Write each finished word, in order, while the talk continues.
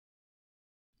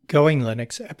Going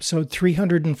Linux, episode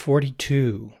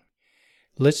 342,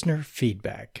 Listener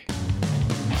Feedback.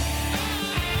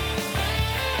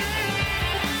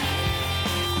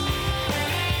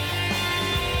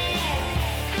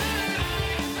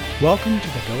 Welcome to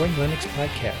the Going Linux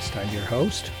podcast. I'm your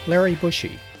host, Larry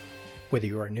Bushy. Whether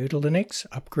you are new to Linux,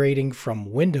 upgrading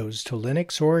from Windows to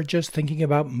Linux, or just thinking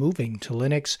about moving to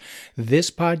Linux,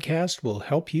 this podcast will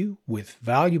help you with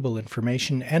valuable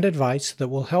information and advice that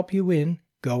will help you in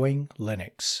Going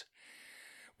Linux.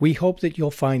 We hope that you'll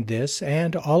find this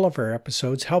and all of our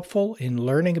episodes helpful in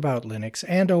learning about Linux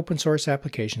and open source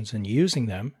applications and using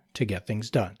them to get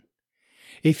things done.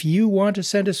 If you want to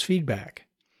send us feedback,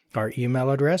 our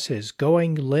email address is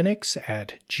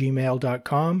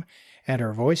goinglinux@gmail.com and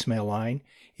our voicemail line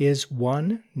is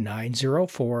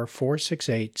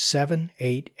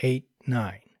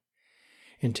 1-904-468-7889.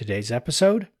 In today's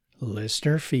episode,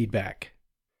 listener feedback.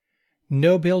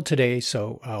 No build today,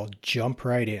 so I'll jump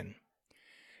right in.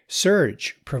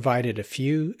 Serge provided a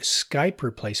few Skype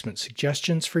replacement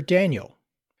suggestions for Daniel.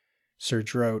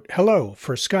 Serge wrote, "Hello,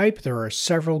 for Skype there are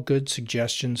several good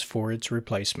suggestions for its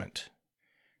replacement.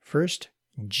 First,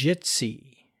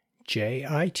 Jitsi,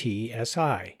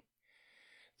 Jitsi.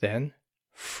 Then,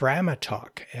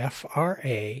 Framatalk,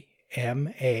 Framatalk,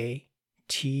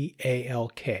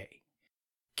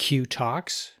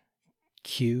 Qtox,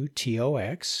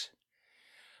 Qtox,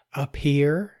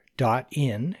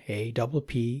 Appear.in,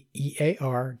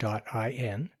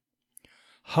 Appear.in,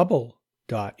 Hubble.in,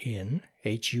 Hubl.in,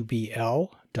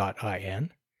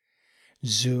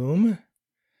 Zoom,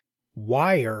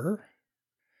 Wire,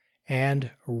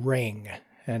 and Ring.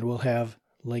 And we'll have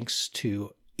links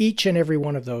to each and every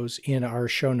one of those in our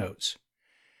show notes."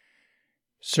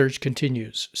 Serge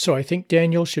continues, "So I think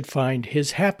Daniel should find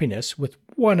his happiness with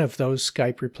one of those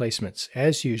Skype replacements.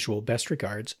 As usual, best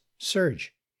regards,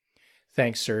 Serge."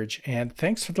 Thanks, Serge, and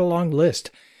thanks for the long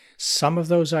list. Some of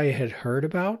those I had heard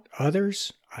about,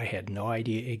 others I had no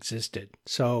idea existed.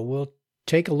 So we'll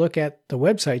take a look at the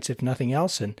websites if nothing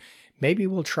else, and maybe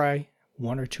we'll try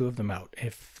one or two of them out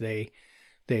if they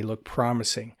look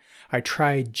promising. I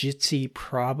tried Jitsi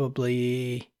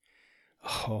probably,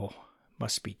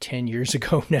 must be 10 years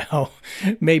ago now.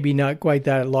 Maybe not quite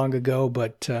that long ago,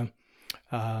 but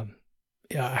I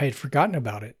had forgotten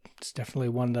about it. It's definitely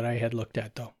one that I had looked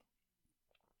at, though.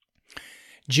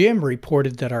 Jim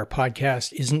reported that our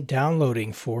podcast isn't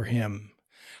downloading for him.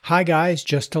 "Hi guys,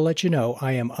 just to let you know,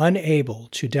 I am unable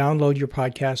to download your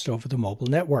podcast over the mobile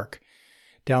network.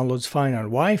 Downloads fine on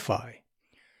Wi-Fi.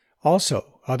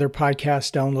 Also, other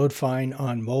podcasts download fine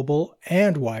on mobile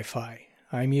and Wi-Fi.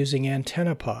 I'm using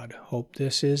AntennaPod. Hope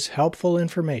this is helpful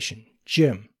information.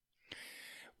 Jim."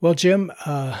 Well, Jim,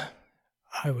 I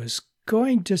was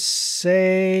going to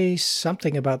say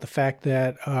something about the fact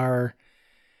that our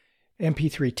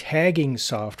MP3 tagging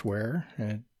software,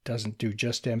 and it doesn't do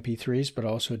just MP3s, but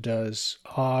also does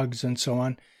OGGs and so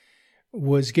on,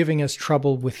 was giving us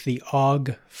trouble with the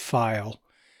OGG file.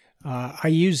 I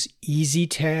use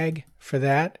EasyTag for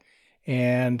that,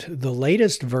 and the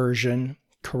latest version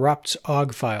corrupts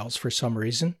OGG files for some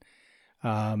reason.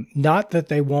 Not that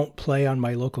they won't play on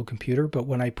my local computer, but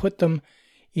when I put them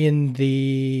in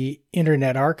the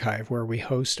Internet Archive where we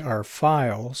host our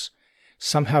files,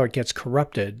 somehow it gets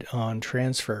corrupted on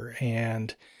transfer,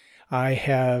 and I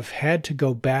have had to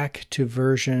go back to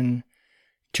version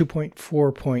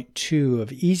 2.4.2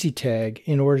 of EasyTag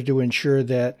in order to ensure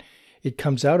that it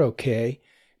comes out okay,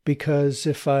 because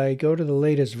if I go to the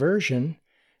latest version,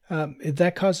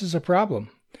 that causes a problem.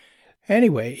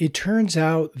 Anyway, it turns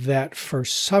out that for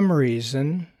some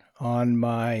reason on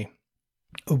my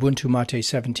Ubuntu Mate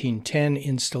 17.10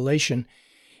 installation,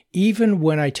 even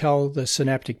when I tell the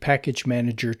Synaptic Package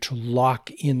Manager to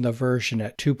lock in the version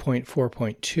at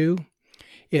 2.4.2,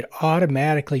 it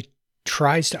automatically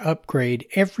tries to upgrade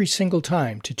every single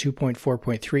time to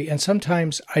 2.4.3, and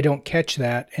sometimes I don't catch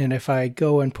that, and if I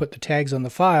go and put the tags on the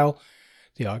file,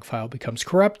 the OGG file becomes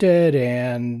corrupted,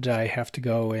 and I have to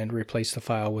go and replace the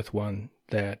file with one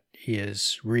that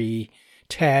is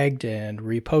re-tagged and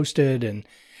reposted, and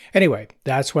anyway,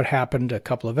 that's what happened a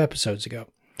couple of episodes ago.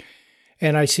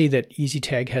 And I see that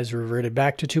EasyTag has reverted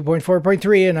back to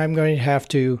 2.4.3, and I'm going to have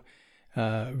to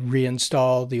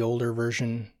reinstall the older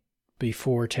version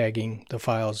before tagging the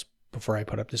files before I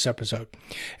put up this episode.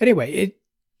 Anyway, it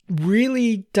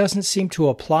really doesn't seem to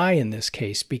apply in this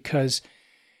case because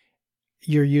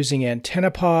you're using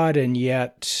AntennaPod, and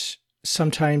yet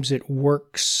sometimes it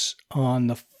works on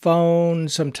the phone,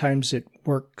 sometimes it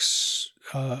works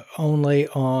only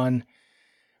on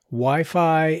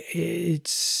Wi-Fi. It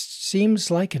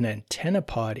seems like an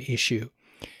AntennaPod issue.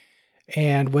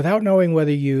 And without knowing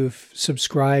whether you've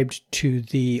subscribed to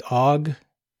the OGG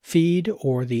feed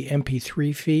or the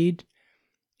MP3 feed,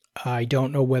 I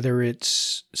don't know whether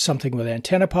it's something with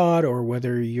AntennaPod or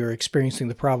whether you're experiencing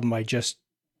the problem I just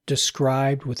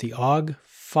described with the OGG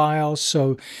file.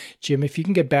 So, Jim, if you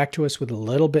can get back to us with a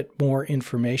little bit more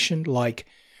information, like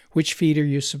which feed are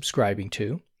you subscribing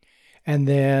to? And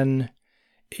then,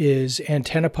 is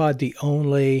AntennaPod the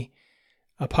only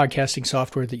podcasting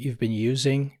software that you've been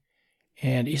using?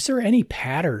 And is there any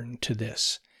pattern to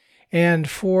this? And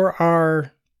for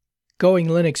our Going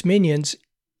Linux minions,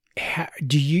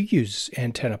 do you use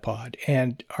AntennaPod?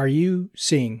 And are you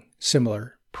seeing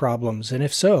similar problems? And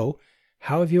if so,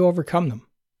 how have you overcome them?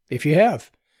 If you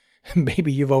have,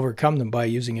 maybe you've overcome them by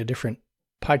using a different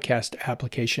podcast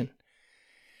application.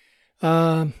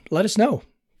 Let us know.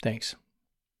 Thanks.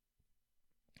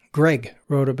 Greg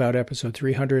wrote about episode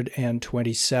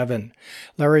 327.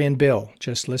 Larry and Bill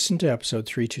just listened to episode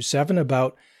 327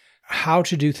 about how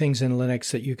to do things in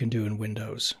Linux that you can do in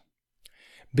Windows.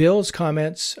 Bill's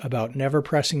comments about never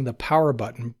pressing the power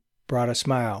button brought a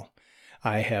smile.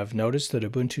 I have noticed that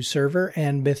Ubuntu Server,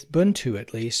 and Mythbuntu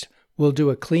at least, will do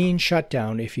a clean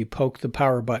shutdown if you poke the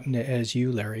power button, as you,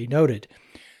 Larry, noted.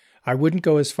 I wouldn't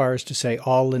go as far as to say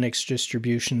all Linux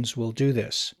distributions will do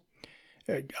this.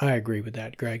 I agree with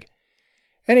that, Greg.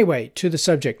 Anyway, to the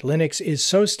subject, Linux is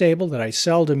so stable that I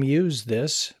seldom use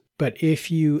this, but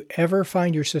if you ever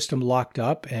find your system locked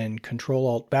up and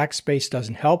Control-Alt-Backspace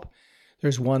doesn't help,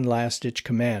 there's one last-ditch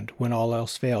command, when all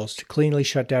else fails, to cleanly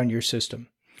shut down your system.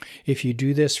 If you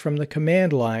do this from the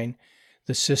command line,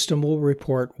 the system will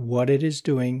report what it is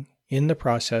doing in the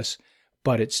process,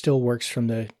 but it still works from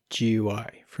the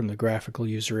GUI, from the graphical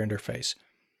user interface.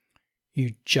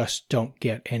 You just don't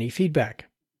get any feedback.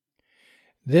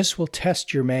 This will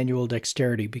test your manual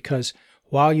dexterity because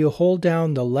while you hold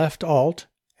down the left Alt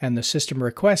and the system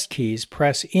request keys,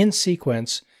 press in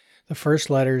sequence the first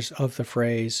letters of the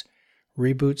phrase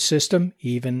reboot system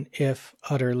even if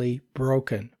utterly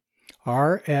broken.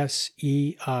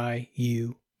 RSEIUB.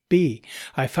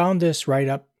 I found this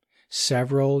write-up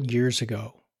several years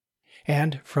ago.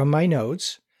 And from my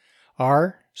notes,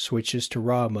 R switches to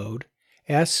raw mode,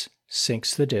 S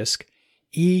syncs the disk,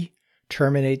 E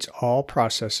terminates all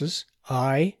processes,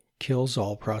 I kills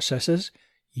all processes,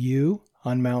 U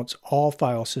unmounts all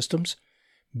file systems,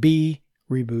 B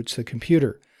reboots the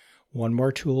computer. One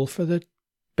more tool for the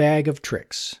bag of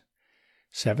tricks.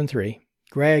 7.3.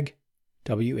 Greg,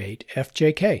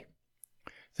 W8FJK.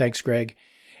 Thanks, Greg.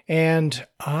 And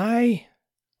I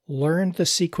learned the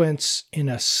sequence in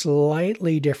a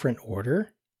slightly different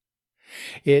order.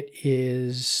 It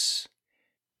is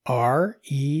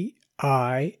REISUB.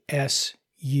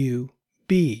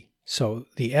 So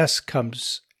the S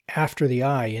comes after the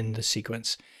I in the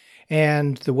sequence.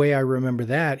 And the way I remember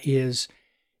that is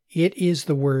it is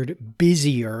the word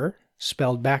busier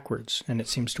spelled backwards, and it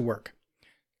seems to work.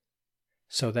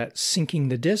 So that's syncing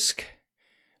the disk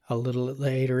a little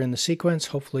later in the sequence.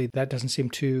 Hopefully that doesn't seem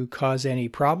to cause any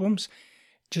problems.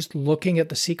 Just looking at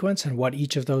the sequence and what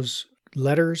each of those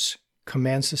letters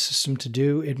commands the system to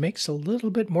do, it makes a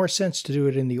little bit more sense to do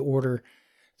it in the order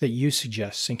that you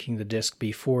suggest, syncing the disk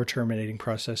before terminating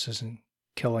processes and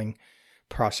killing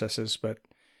processes, but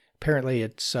apparently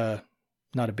it's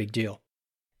not a big deal.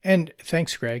 And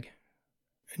thanks, Greg.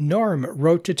 Norm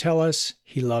wrote to tell us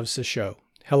he loves the show.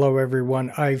 Hello,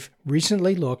 everyone. I've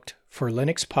recently looked for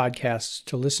Linux podcasts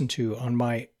to listen to on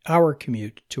my hour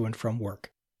commute to and from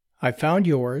work. I found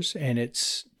yours, and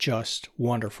it's just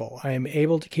wonderful. I am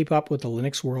able to keep up with the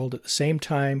Linux world at the same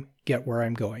time, get where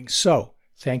I'm going. So,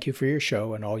 thank you for your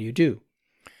show and all you do.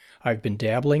 I've been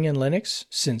dabbling in Linux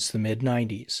since the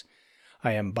mid-90s.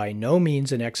 I am by no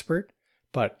means an expert,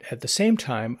 but at the same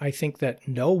time, I think that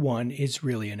no one is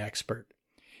really an expert.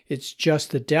 It's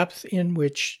just the depth in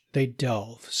which they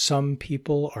delve. Some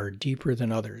people are deeper than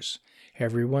others.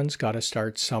 Everyone's got to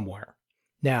start somewhere.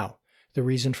 Now, the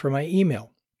reason for my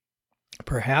email.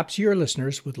 Perhaps your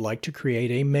listeners would like to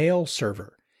create a mail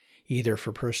server, either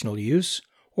for personal use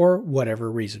or whatever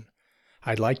reason.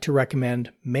 I'd like to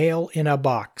recommend Mail in a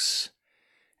Box.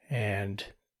 And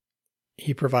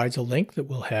he provides a link that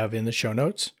we'll have in the show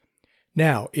notes.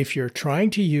 Now, if you're trying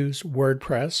to use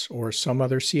WordPress or some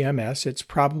other CMS, it's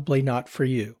probably not for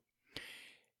you.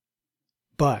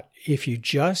 But if you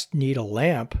just need a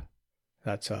LAMP,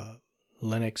 that's a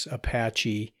Linux,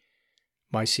 Apache,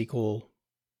 MySQL,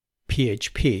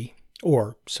 PHP,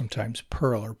 or sometimes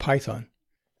Perl or Python,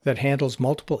 that handles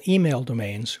multiple email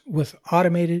domains with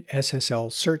automated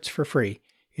SSL certs for free,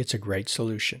 it's a great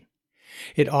solution.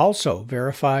 It also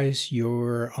verifies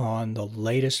you're on the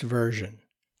latest version.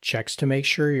 checks to make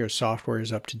sure your software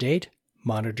is up to date,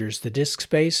 monitors the disk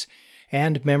space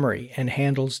and memory, and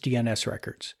handles DNS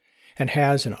records, and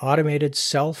has an automated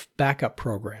self-backup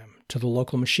program to the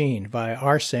local machine via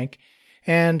rsync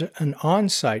and an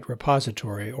on-site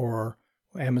repository or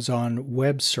Amazon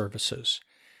Web Services.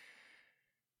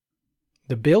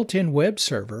 The built-in web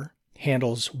server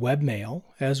handles webmail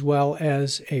as well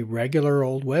as a regular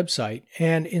old website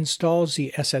and installs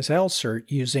the SSL cert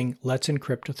using Let's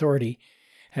Encrypt Authority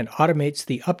and automates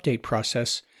the update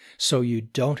process so you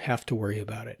don't have to worry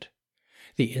about it.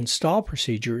 The install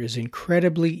procedure is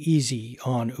incredibly easy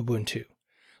on Ubuntu.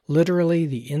 Literally,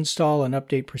 the install and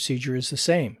update procedure is the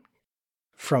same.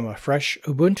 From a fresh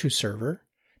Ubuntu server,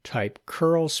 type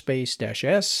curl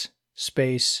 -s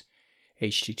space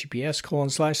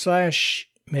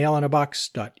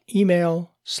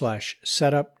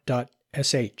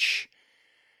https://mailinabox.email/setup.sh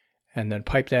and then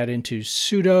pipe that into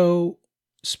sudo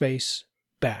space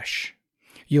bash.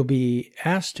 You'll be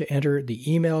asked to enter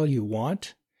the email you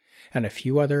want and a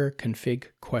few other config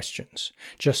questions.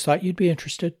 Just thought you'd be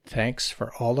interested. Thanks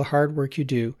for all the hard work you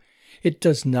do. It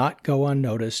does not go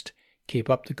unnoticed. Keep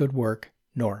up the good work,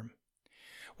 Norm.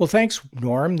 Well, thanks,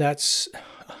 Norm. That's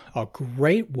a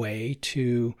great way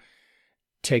to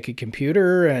take a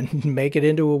computer and make it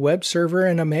into a web server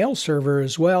and a mail server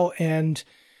as well. And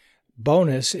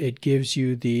bonus, it gives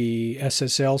you the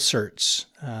SSL certs,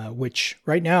 which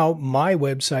right now my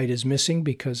website is missing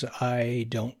because I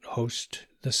don't host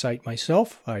the site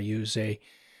myself. I use a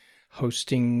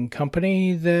hosting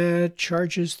company that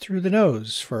charges through the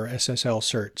nose for SSL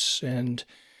certs. And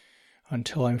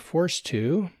until I'm forced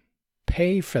to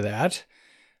pay for that,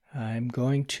 I'm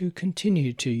going to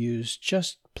continue to use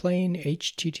just plain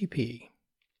HTTP.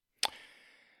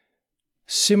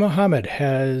 Si Mohammed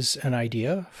has an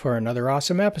idea for another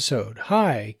awesome episode.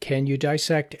 Hi, can you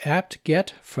dissect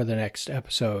apt-get for the next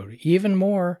episode? Even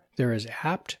more, there is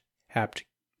apt-get,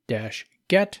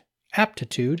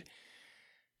 aptitude,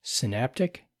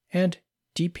 synaptic, and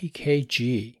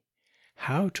dpkg.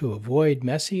 How to avoid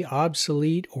messy,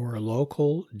 obsolete, or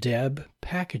local deb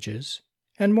packages,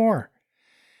 and more.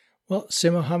 Well, Si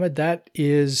Mohammed, that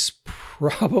is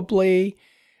probably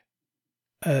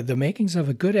the makings of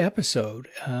a good episode.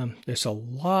 There's a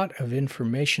lot of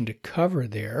information to cover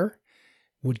there.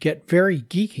 Would get very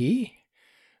geeky.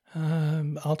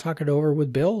 I'll talk it over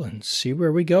with Bill and see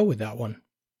where we go with that one.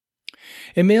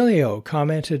 Emilio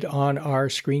commented on our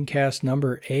screencast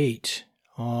number 8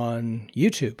 on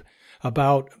YouTube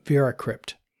about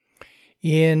VeraCrypt.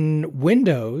 In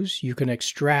Windows, you can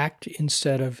extract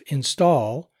instead of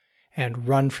install and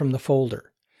run from the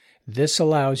folder. This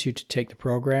allows you to take the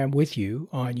program with you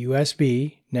on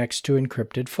USB next to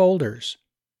encrypted folders.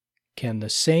 Can the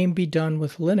same be done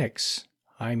with Linux?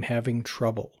 I'm having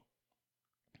trouble.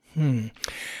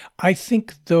 I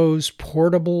think those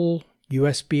portable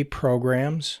USB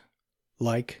programs,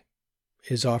 like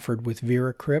is offered with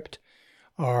VeraCrypt,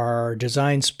 are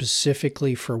designed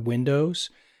specifically for Windows.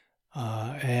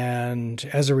 And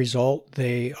as a result,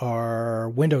 they are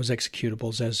Windows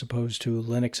executables as opposed to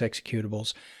Linux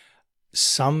executables.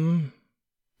 Some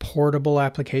portable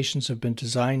applications have been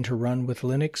designed to run with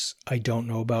Linux. I don't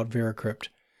know about VeraCrypt.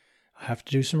 I have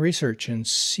to do some research and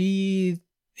see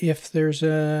if there's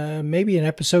maybe an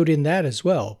episode in that as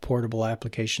well, portable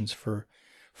applications for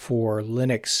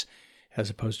Linux as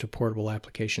opposed to portable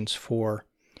applications for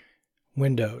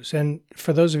Windows. And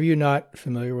for those of you not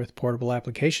familiar with portable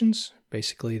applications,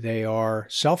 basically they are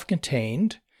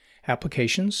self-contained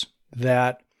applications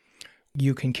that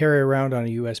you can carry around on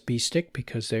a USB stick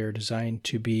because they are designed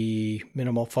to be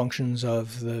minimal functions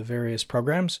of the various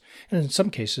programs. And in some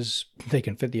cases, they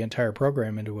can fit the entire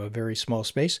program into a very small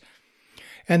space.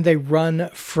 And they run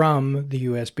from the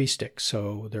USB stick,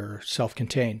 so they're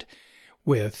self-contained,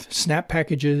 with snap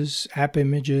packages, app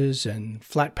images, and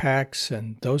Flatpaks,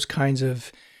 and those kinds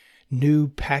of new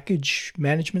package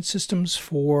management systems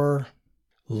for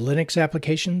Linux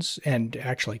applications and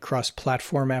actually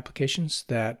cross-platform applications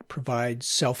that provide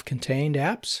self-contained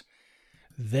apps.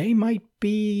 They might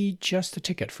be just the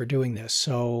ticket for doing this.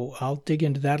 So I'll dig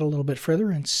into that a little bit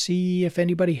further and see if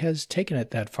anybody has taken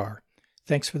it that far.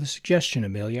 Thanks for the suggestion,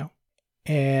 Emilio.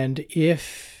 And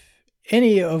if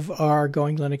any of our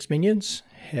Going Linux minions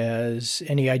has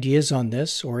any ideas on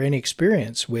this or any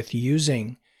experience with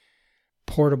using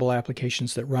portable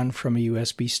applications that run from a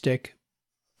USB stick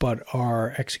but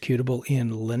are executable in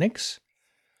Linux,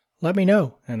 let me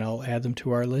know and I'll add them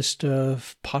to our list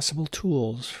of possible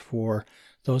tools for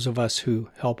those of us who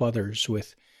help others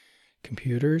with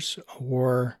computers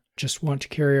or just want to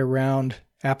carry around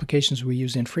applications we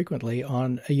use infrequently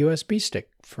on a USB stick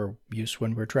for use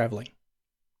when we're traveling.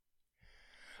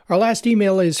 Our last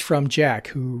email is from Jack,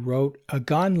 who wrote a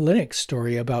Gone Linux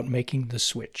story about making the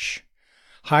switch.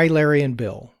 Hi, Larry and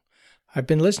Bill. I've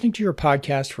been listening to your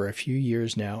podcast for a few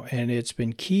years now, and it's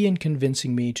been key in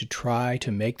convincing me to try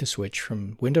to make the switch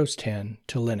from Windows 10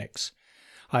 to Linux.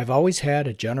 I've always had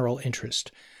a general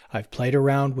interest. I've played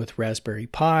around with Raspberry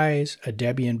Pis, a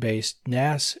Debian-based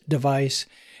NAS device,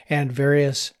 and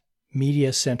various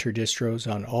media center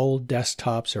distros on old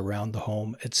desktops around the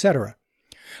home, etc.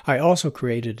 I also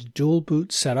created a dual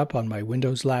boot setup on my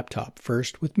Windows laptop,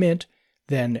 first with Mint,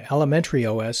 then Elementary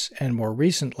OS, and more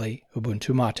recently,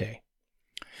 Ubuntu Mate.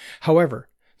 However,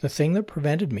 the thing that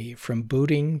prevented me from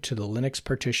booting to the Linux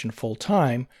partition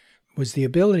full-time was the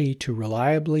ability to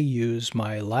reliably use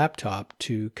my laptop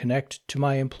to connect to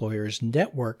my employer's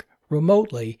network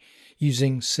remotely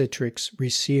using Citrix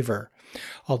Receiver.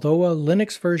 Although a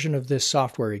Linux version of this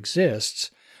software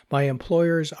exists, my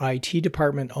employer's IT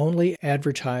department only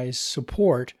advertised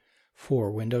support for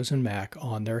Windows and Mac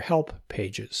on their help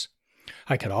pages.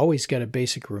 I could always get a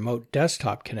basic remote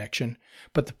desktop connection,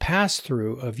 but the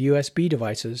pass-through of USB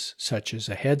devices, such as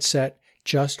a headset,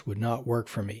 just would not work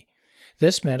for me.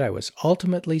 This meant I was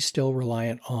ultimately still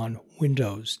reliant on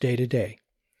Windows day to day.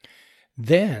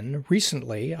 Then,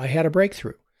 recently, I had a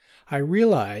breakthrough. I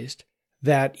realized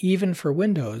that even for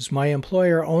Windows, my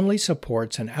employer only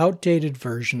supports an outdated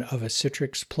version of a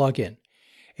Citrix plugin,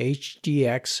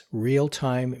 HDX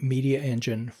Real-Time Media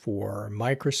Engine for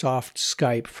Microsoft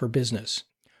Skype for Business,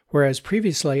 whereas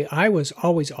previously I was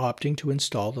always opting to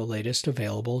install the latest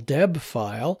available deb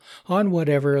file on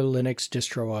whatever Linux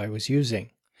distro I was using.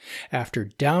 After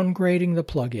downgrading the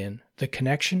plugin, the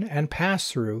connection and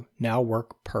pass-through now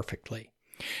work perfectly.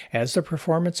 As the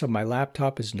performance of my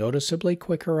laptop is noticeably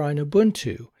quicker on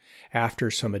Ubuntu, after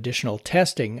some additional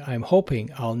testing, I'm hoping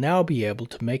I'll now be able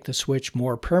to make the switch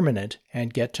more permanent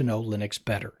and get to know Linux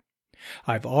better.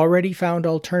 I've already found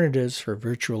alternatives for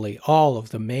virtually all of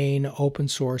the main open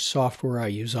source software I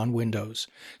use on Windows,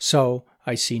 so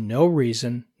I see no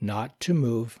reason not to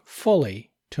move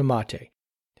fully to Mate.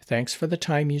 Thanks for the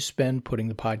time you spend putting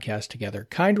the podcast together.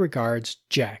 Kind regards,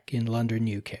 Jack in London,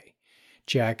 UK.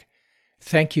 Jack,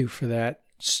 thank you for that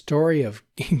story of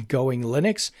going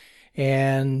Linux,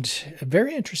 and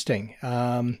very interesting.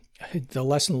 The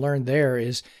lesson learned there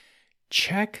is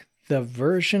check the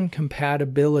version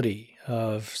compatibility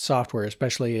of software,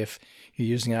 especially if you're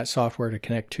using that software to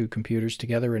connect two computers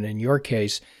together. And in your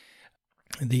case,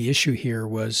 the issue here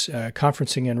was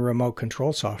conferencing and remote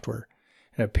control software.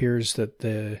 It appears that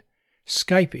the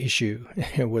Skype issue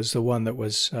was the one that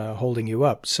was holding you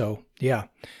up. So yeah,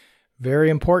 very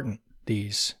important.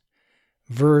 These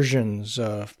versions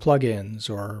of plugins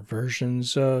or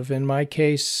versions of, in my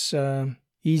case,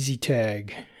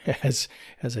 EasyTag, as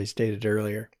I stated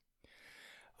earlier.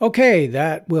 Okay,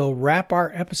 that will wrap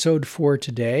our episode for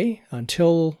today.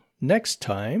 Until next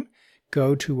time,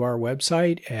 go to our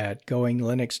website at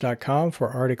goinglinux.com for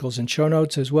articles and show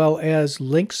notes, as well as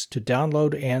links to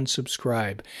download and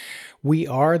subscribe. We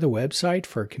are the website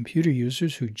for computer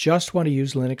users who just want to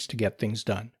use Linux to get things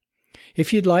done.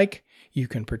 If you'd like, you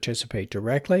can participate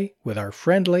directly with our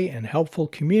friendly and helpful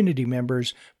community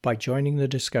members by joining the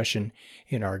discussion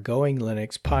in our Going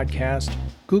Linux podcast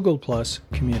Google Plus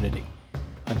community.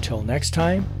 Until next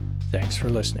time, thanks for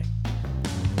listening.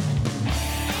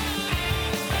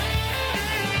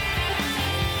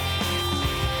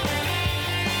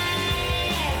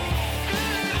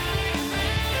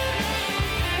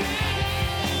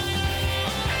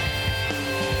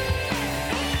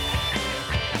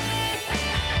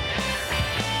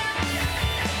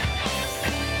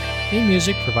 Theme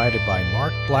music provided by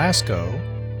Mark Blasco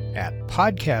at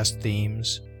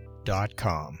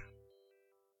podcastthemes.com.